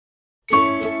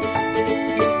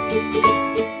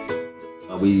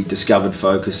We discovered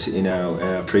Phocas in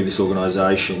our previous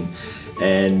organisation,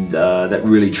 and that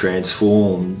really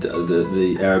transformed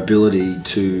our ability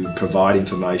to provide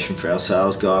information for our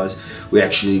sales guys. We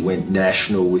actually went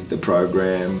national with the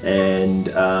program,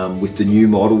 and with the new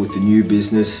model, with the new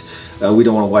business, we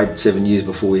don't want to wait 7 years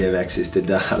before we have access to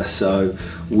data, so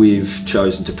we've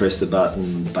chosen to press the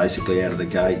button basically out of the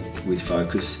gate with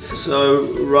Phocas. So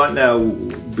right now,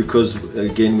 because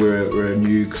again we're a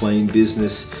new clean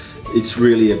business, it's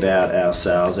really about our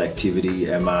sales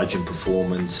activity, our margin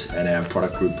performance and our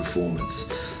product group performance.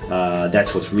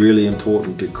 That's what's really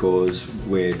important, because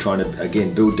we're trying to,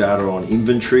 again, build data on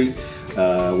inventory.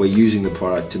 We're using the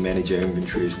product to manage our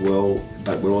inventory as well,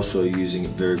 but we're also using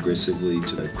it very aggressively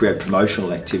to create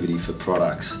promotional activity for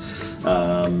products.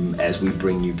 As we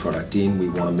bring new product in, we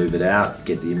want to move it out,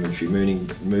 get the inventory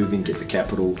moving, get the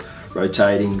capital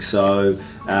rotating. So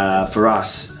for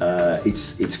us,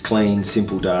 it's clean,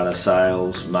 simple data,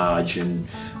 sales, margin,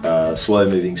 slow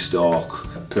moving stock,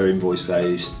 per invoice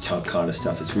values, kind of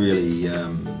stuff. It's really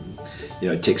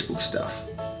textbook stuff.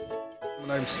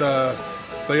 My name's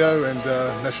Theo, and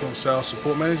National Sales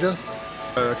Support Manager.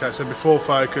 Okay, so before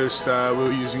Phocas, we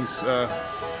were using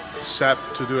SAP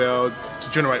to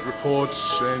generate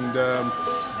reports, and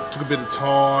took a bit of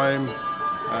time.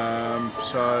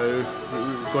 So we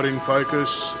got in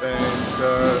Phocas,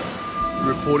 and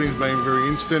reporting's been very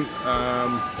instant,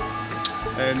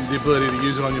 and the ability to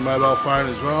use it on your mobile phone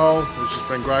as well has just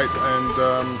been great, and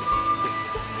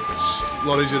it's a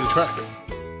lot easier to track.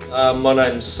 My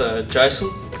name's Jason.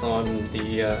 I'm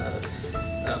the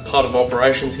part of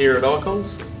operations here at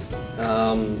ICCONS.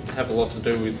 Have a lot to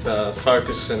do with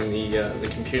Phocas and the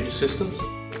computer systems.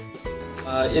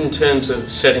 In terms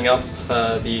of setting up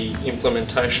the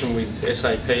implementation with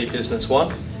SAP Business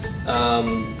One,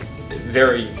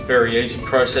 very easy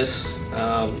process.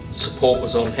 Support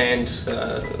was on hand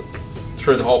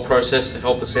through the whole process to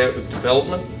help us out with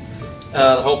development.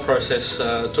 The whole process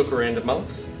took around a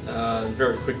month,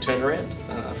 very quick turnaround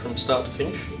from start to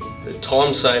finish. The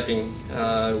time saving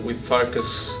with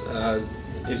Phocas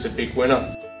is a big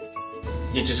winner.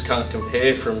 You just can't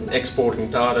compare from exporting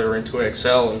data into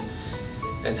Excel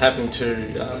and having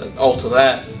to alter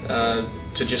that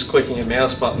to just clicking a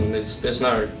mouse button. There's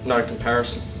no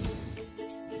comparison.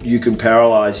 You can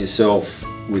paralyse yourself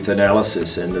with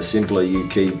analysis, and the simpler you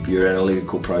keep your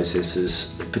analytical processes,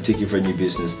 particularly for a new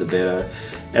business, the better.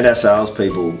 And our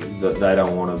salespeople, they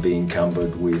don't want to be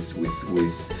encumbered with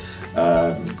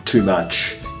too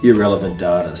much irrelevant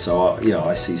data. So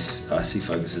I see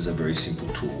Phocas as a very simple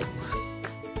tool.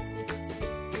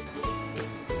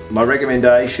 My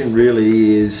recommendation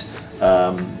really is,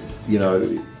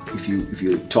 if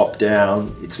you're top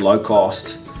down, it's low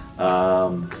cost,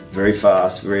 very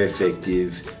fast, very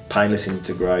effective, painless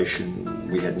integration.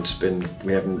 We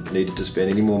haven't needed to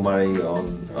spend any more money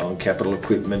on capital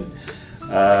equipment.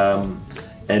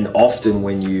 And often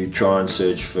when you try and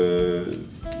search for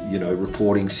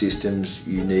reporting systems,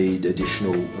 you need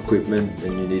additional equipment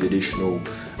and you need additional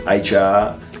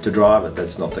HR to drive it.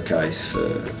 That's not the case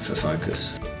for Phocas.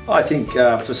 I think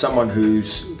for someone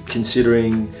who's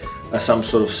considering some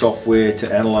sort of software to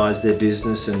analyse their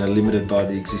business and are limited by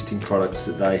the existing products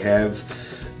that they have,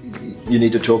 you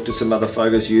need to talk to some other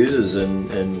Phocas users and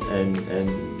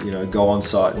go on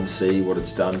site and see what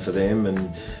it's done for them,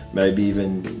 and maybe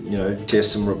even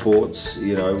test some reports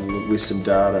with some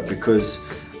data, because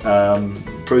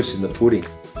proof's in the pudding.